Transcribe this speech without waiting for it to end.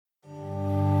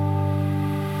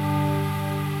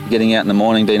getting out in the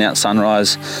morning, being out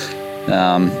sunrise,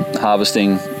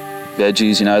 harvesting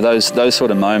veggies, those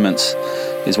sort of moments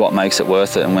is what makes it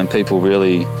worth it. And when people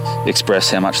really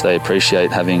express how much they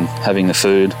appreciate having the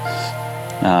food,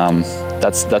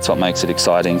 that's what makes it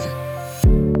exciting.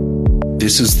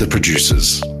 This is The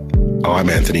Producers. I'm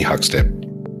Anthony Huckstep.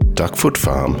 Duckfoot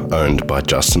Farm, owned by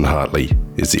Justin Hartley,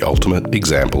 is the ultimate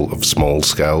example of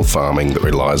small-scale farming that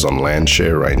relies on land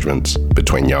share arrangements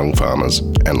between young farmers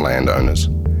and landowners.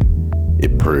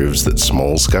 It proves that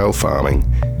small-scale farming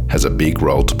has a big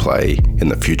role to play in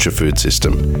the future food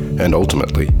system and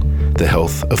ultimately the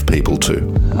health of people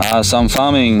too. So I'm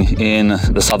farming in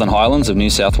the Southern Highlands of New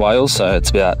South Wales, so it's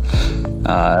about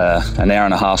an hour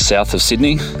and a half south of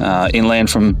Sydney, inland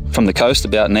from the coast,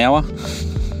 about an hour.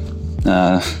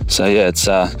 It's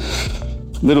a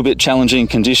little bit challenging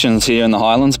conditions here in the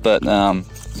Highlands, but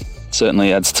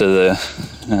certainly adds to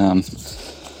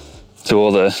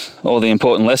all the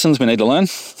important lessons we need to learn.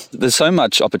 There's so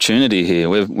much opportunity here.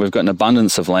 We've got an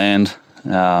abundance of land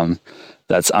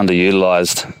that's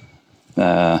underutilised.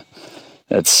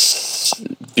 It's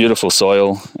beautiful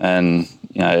soil, and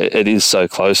it is so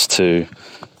close to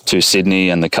Sydney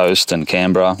and the coast and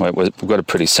Canberra. We've got a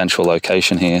pretty central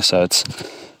location here, so it's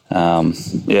a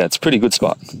pretty good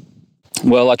spot.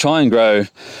 Well, I try and grow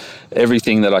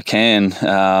everything that I can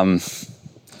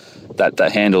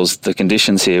that handles the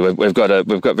conditions here. We've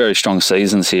got very strong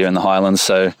seasons here in the Highlands,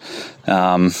 so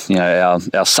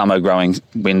our summer growing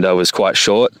window is quite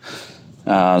short.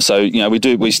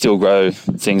 We still grow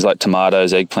things like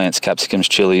tomatoes, eggplants, capsicums,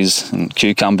 chilies, and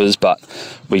cucumbers, but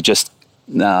we just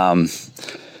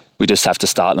have to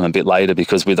start them a bit later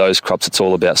because with those crops it's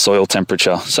all about soil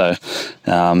temperature. So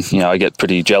I get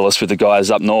pretty jealous with the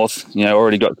guys up north,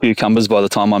 already got cucumbers by the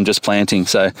time I'm just planting.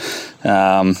 So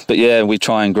we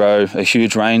try and grow a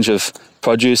huge range of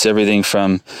produce, everything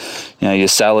from your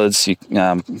salads,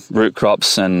 your root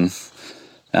crops and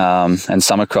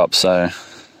summer crops. So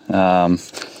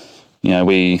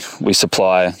we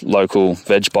supply local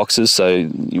veg boxes, so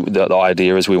the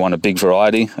idea is we want a big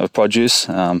variety of produce.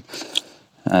 We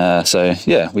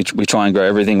try and grow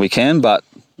everything we can, but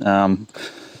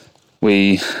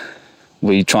we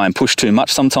try and push too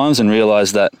much sometimes and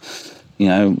realise that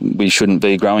we shouldn't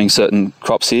be growing certain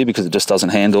crops here because it just doesn't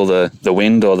handle the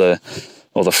wind or the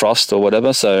frost or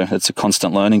whatever. So it's a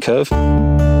constant learning curve.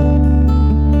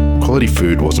 Quality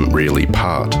food wasn't really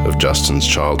part of Justin's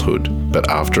childhood, but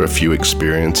after a few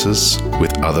experiences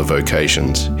with other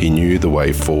vocations, he knew the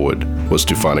way forward was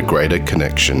to find a greater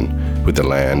connection with the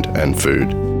land and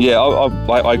food. Yeah,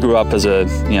 I grew up as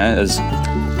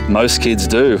most kids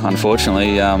do,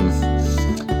 unfortunately.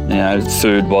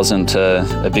 Food wasn't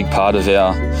a big part of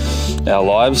our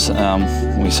lives.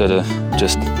 We sort of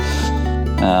just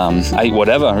ate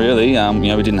whatever, really.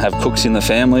 We didn't have cooks in the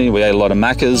family. We ate a lot of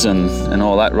Maccas and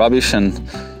all that rubbish. And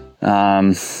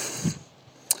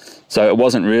so it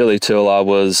wasn't really till I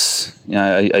was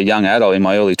a young adult in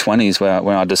my early 20s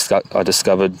where I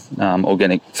discovered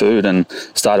organic food and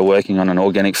started working on an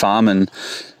organic farm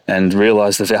and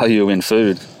realised the value in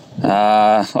food.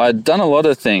 I'd done a lot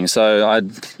of things. So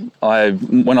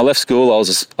when I left school, I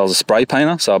was a spray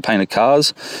painter, so I painted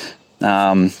cars.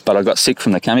 But I got sick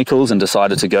from the chemicals and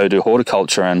decided to go do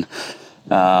horticulture. And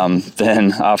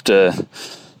then after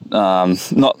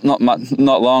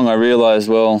not long, I realised,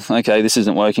 well, okay, this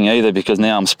isn't working either because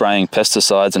now I'm spraying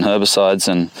pesticides and herbicides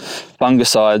and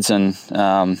fungicides, and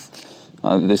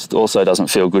this also doesn't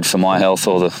feel good for my health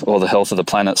or the health of the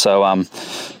planet. So I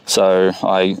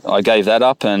gave that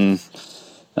up and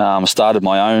started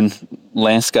my own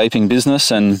landscaping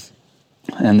business and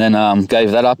then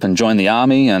gave that up and joined the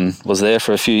army and was there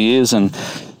for a few years. And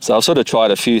so I've sort of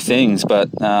tried a few things, but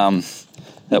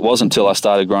it wasn't until I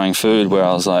started growing food where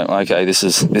I was like, okay, this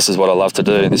is what I love to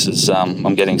do. This is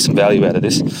I'm getting some value out of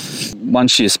this.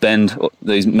 Once you spend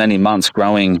these many months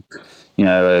growing,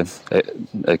 a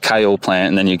kale plant,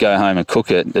 and then you go home and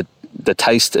cook it, the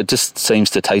taste, it just seems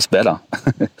to taste better.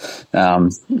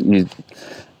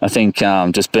 I think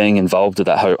just being involved with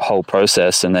that whole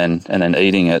process and then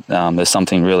eating it, there's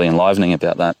something really enlivening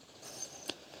about that.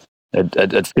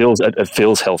 It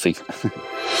feels healthy.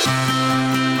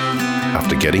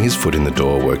 After getting his foot in the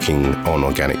door working on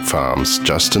organic farms,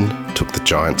 Justin took the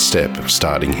giant step of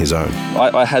starting his own.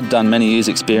 I had done many years'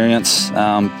 experience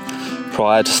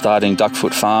prior to starting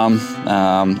Duckfoot Farm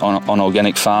on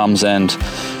organic farms, and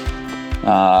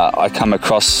I come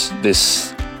across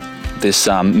this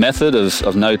method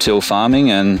of no-till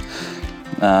farming, and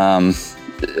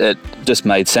it just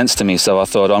made sense to me. So I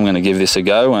thought I'm going to give this a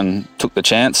go, and took the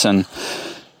chance and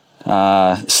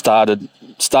started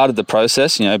started the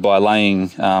process, by laying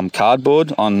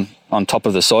cardboard on top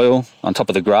of the soil, on top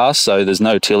of the grass, so there's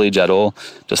no tillage at all.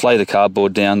 Just lay the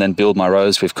cardboard down, then build my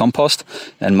rows with compost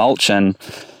and mulch. And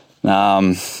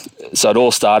so it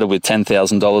all started with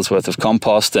 $10,000 worth of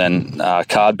compost and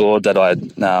cardboard that I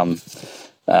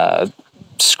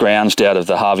scrounged out of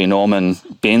the Harvey Norman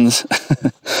bins,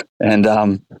 and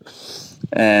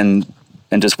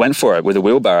just went for it with a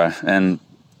wheelbarrow and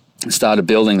started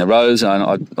building the rows. And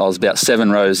I was about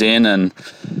 7 rows in, and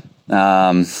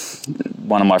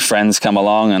one of my friends come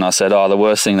along, and I said, the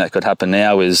worst thing that could happen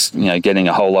now is getting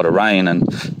a whole lot of rain, and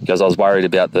because I was worried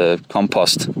about the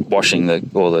compost washing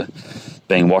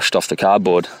being washed off the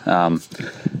cardboard.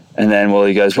 And then,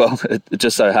 he goes, it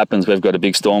just so happens we've got a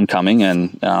big storm coming,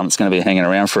 and it's going to be hanging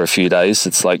around for a few days.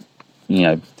 It's like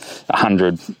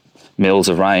 100 mils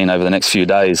of rain over the next few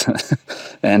days.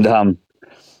 and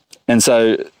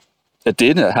so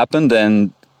it happened,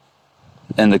 and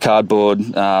the cardboard,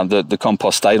 the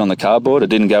compost stayed on the cardboard. It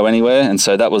didn't go anywhere, and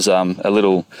so that was a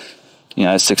little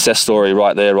success story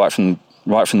right there, right from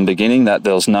the beginning, that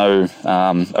there was no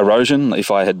erosion. If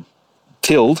I had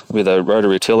tilled with a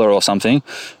rotary tiller or something,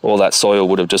 all that soil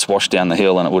would have just washed down the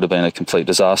hill, and it would have been a complete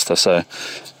disaster. So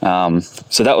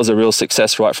that was a real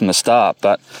success right from the start.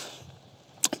 But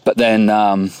then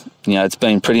it's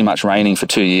been pretty much raining for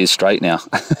 2 years straight now.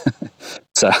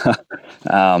 So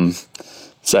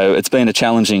it's been a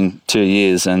challenging 2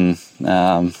 years,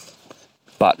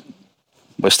 but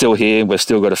we're still here. We've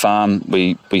still got a farm.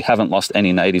 We haven't lost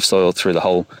any native soil through the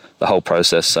whole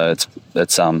process. So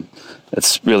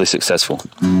it's really successful.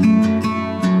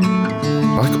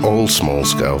 Like all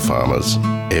small-scale farmers,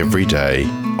 every day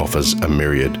offers a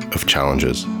myriad of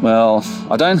challenges. Well,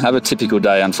 I don't have a typical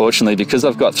day, unfortunately, because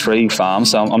I've got 3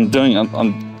 farms. So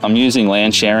I'm using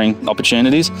land sharing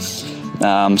opportunities.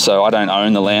 So I don't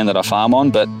own the land that I farm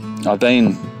on, but I've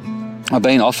been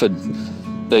offered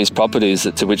these properties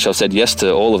to which I've said yes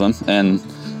to all of them, and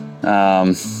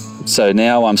so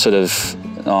now I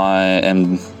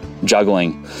am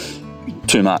juggling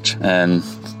too much, and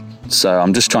so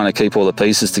I'm just trying to keep all the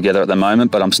pieces together at the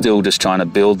moment, but I'm still just trying to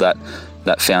build that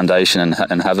foundation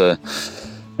and have a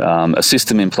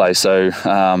system in place. So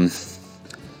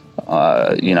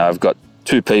I've got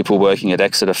 2 people working at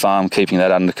Exeter Farm, keeping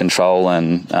that under control,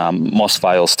 and Moss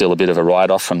Vale's still a bit of a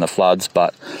write-off from the floods,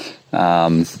 but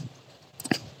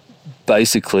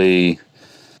basically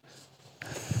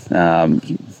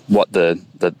what the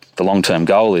long-term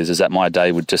goal is that my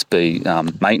day would just be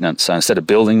maintenance. So instead of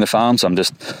building the farms,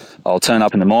 I'll turn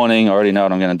up in the morning. I already know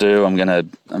what I'm going to do. I'm going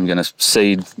to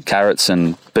seed carrots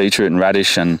and beetroot and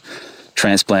radish, and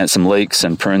transplant some leeks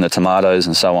and prune the tomatoes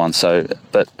and so on. So,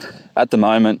 but at the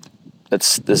moment,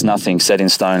 there's nothing set in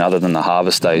stone other than the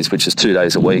harvest days, which is 2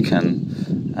 days a week, and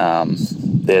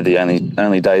they're the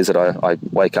only days that I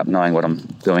wake up knowing what I'm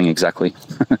doing exactly.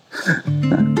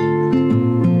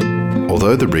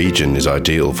 Although the region is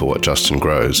ideal for what Justin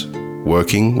grows,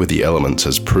 working with the elements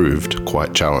has proved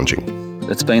quite challenging.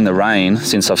 It's been the rain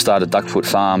since I've started Duckfoot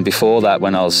Farm. Before that,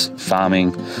 when I was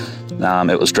farming,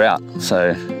 it was drought.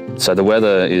 So the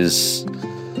weather is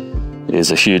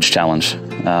a huge challenge.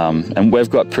 And we've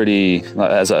got pretty,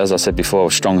 as I said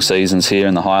before, strong seasons here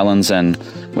in the Highlands, and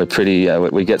we're pretty,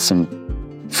 we get some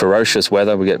ferocious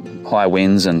weather. We get high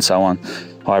winds and so on,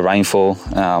 high rainfall.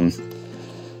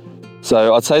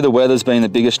 So I'd say the weather's been the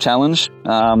biggest challenge.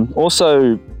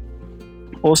 Also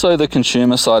the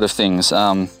consumer side of things,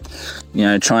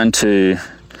 trying to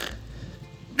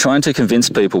convince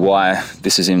people why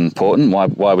this is important,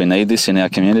 why we need this in our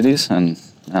communities, and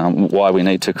why we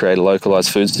need to create a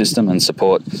localised food system and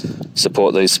support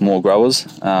these small growers.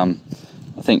 I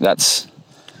think that's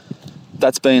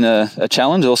been a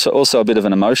challenge, also a bit of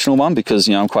an emotional one, because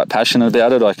I'm quite passionate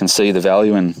about it. I can see the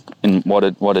value in what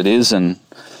it is, and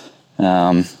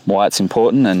why it's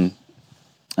important,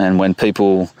 and when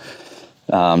people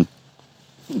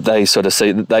they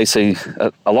see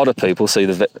a lot of people see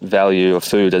the value of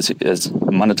food as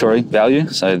a monetary value.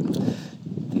 So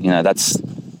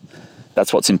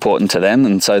that's what's important to them,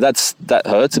 and so that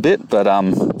hurts a bit, but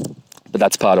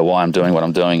that's part of why I'm doing what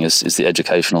I'm doing is the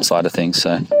educational side of things.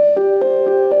 So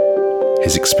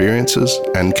his experiences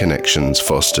and connections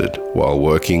fostered while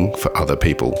working for other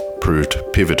people proved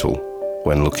pivotal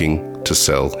when looking to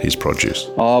sell his produce.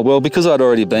 Oh, well, because I'd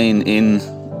already been in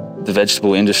the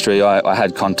vegetable industry, I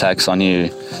had contacts. I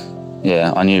knew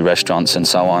restaurants and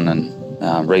so on, and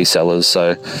resellers.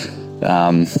 So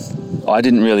I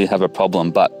didn't really have a problem.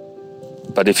 But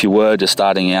if you were just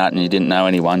starting out and you didn't know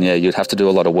anyone, you'd have to do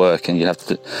a lot of work, and you'd have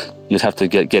to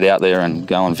get out there and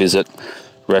go and visit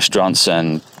restaurants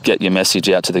and get your message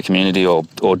out to the community, or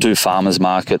do farmers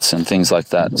markets and things like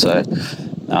that. So,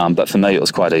 but for me, it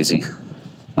was quite easy.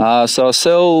 So I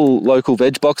sell local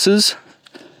veg boxes,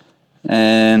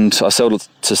 and I sell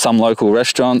to some local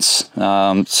restaurants,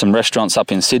 some restaurants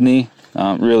up in Sydney,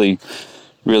 really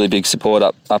big support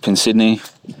up in Sydney.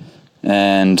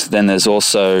 And then there's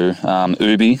also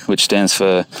UBI, which stands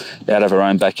for Out of Our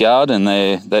Own Backyard, and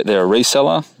they're a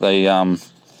reseller.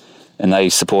 They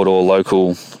support all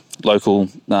local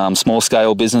small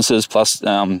scale businesses, plus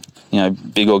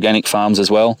big organic farms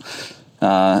as well.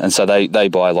 And so they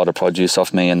buy a lot of produce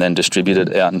off me and then distribute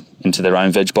it out into their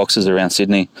own veg boxes around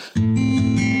Sydney.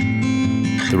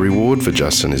 The reward for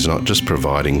Justin is not just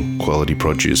providing quality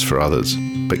produce for others,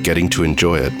 but getting to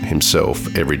enjoy it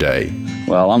himself every day.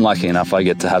 Well, I'm lucky enough I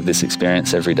get to have this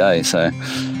experience every day, so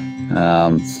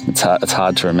it's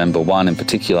hard to remember one in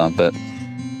particular, but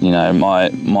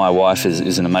my wife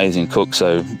is an amazing cook,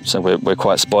 so we're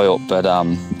quite spoilt. But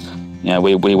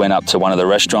we went up to one of the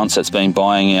restaurants that's been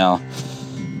buying our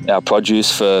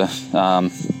produce for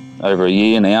over a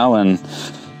year now, and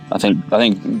I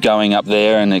think going up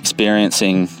there and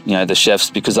experiencing the chefs,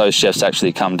 because those chefs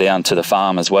actually come down to the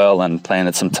farm as well and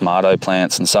planted some tomato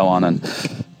plants and so on, and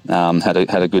had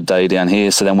a good day down here.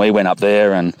 So then we went up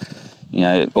there, and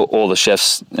all the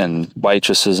chefs and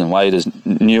waitresses and waiters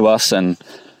knew us, and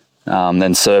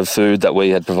then served food that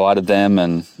we had provided them,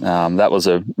 and that was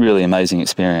a really amazing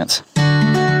experience.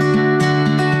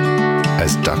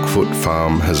 As Duckfoot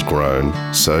Farm has grown,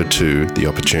 so too the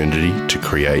opportunity to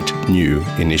create new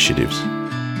initiatives.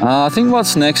 I think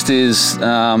what's next is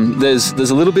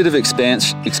there's a little bit of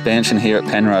expansion here at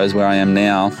Penrose where I am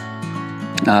now,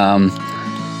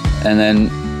 and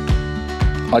then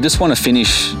I just want to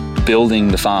finish building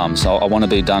the farm. So I want to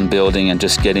be done building and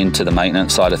just get into the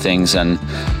maintenance side of things, and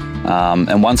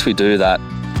once we do that,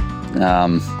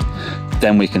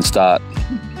 then we can start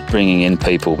bringing in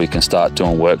people. We can start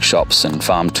doing workshops and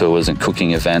farm tours and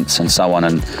cooking events and so on,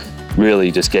 and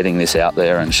really just getting this out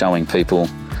there and showing people,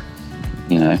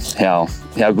 how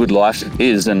good life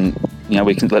is, and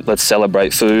we can let's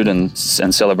celebrate food and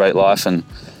celebrate life, and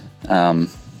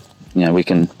we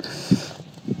can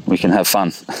have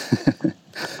fun.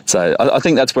 So I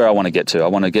think that's where I want to get to. I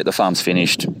want to get the farms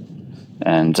finished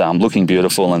and looking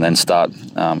beautiful, and then start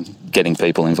getting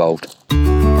people involved.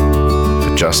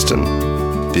 For Justin,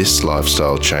 this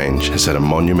lifestyle change has had a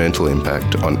monumental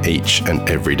impact on each and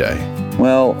every day.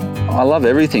 Well, I love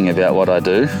everything about what I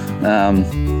do.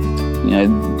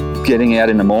 Getting out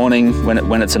in the morning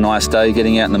when it's a nice day,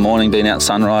 getting out in the morning, being out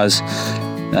sunrise,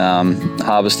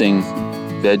 harvesting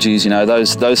veggies,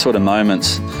 those sort of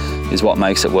moments is what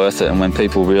makes it worth it. And when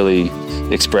people really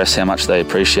express how much they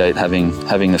appreciate having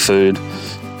the food,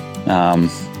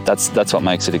 that's what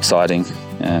makes it exciting.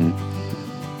 And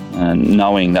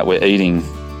knowing that we're eating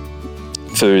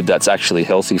food that's actually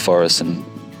healthy for us, and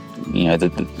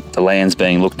the land's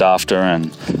being looked after,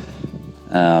 and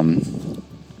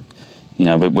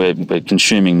we're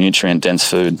consuming nutrient dense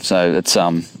food. So it's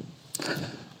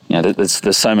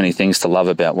there's so many things to love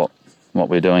about what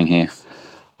we're doing here.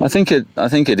 I think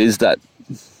it is that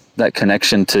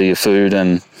connection to your food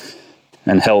and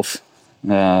health.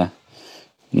 When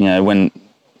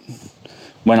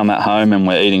I'm at home and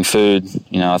we're eating food,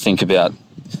 I think about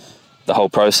the whole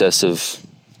process of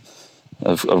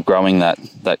growing that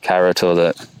carrot or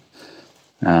that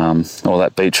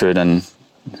beetroot, and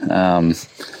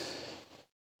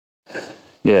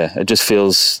it just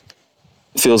feels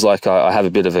like I have a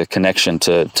bit of a connection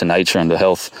to nature and to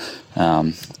health.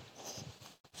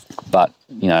 But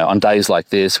on days like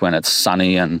this, when it's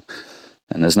sunny and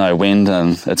there's no wind,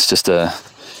 and it's just a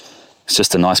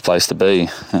nice place to be.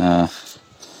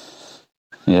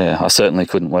 I certainly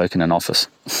couldn't work in an office.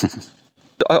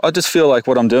 I just feel like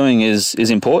what I'm doing is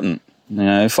important.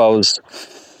 If I was,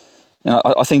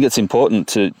 I think it's important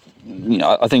to,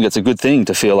 I think it's a good thing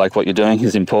to feel like what you're doing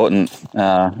is important.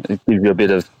 It gives you a bit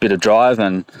of drive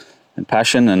and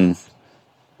passion, and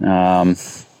I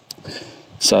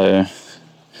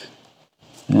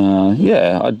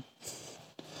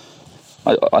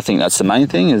think that's the main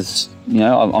thing. Is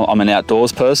I'm an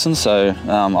outdoors person, so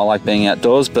I like being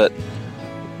outdoors, but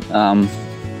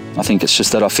I think it's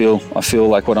just that I feel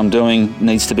like what I'm doing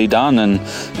needs to be done,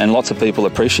 and lots of people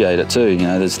appreciate it too.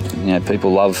 There's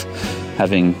people love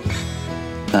having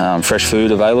fresh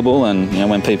food available, and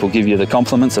when people give you the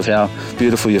compliments of how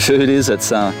beautiful your food is,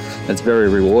 it's very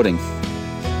rewarding.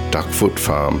 Duckfoot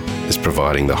Farm is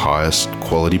providing the highest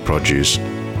quality produce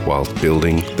whilst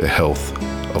building the health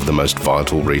of the most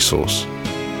vital resource,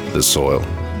 the soil.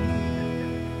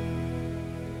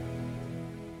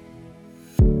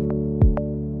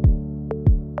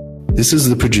 This is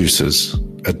The Producers,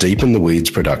 a Deep in the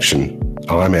Weeds production.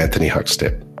 I'm Anthony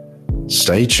Huckstep.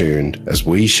 Stay tuned as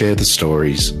we share the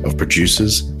stories of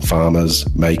producers,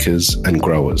 farmers, makers and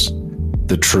growers,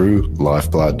 the true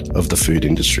lifeblood of the food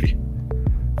industry.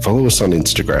 Follow us on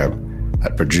Instagram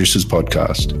at Producers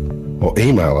Podcast or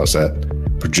email us at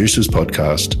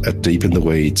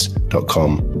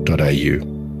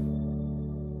producerspodcast@deepintheweeds.com.au.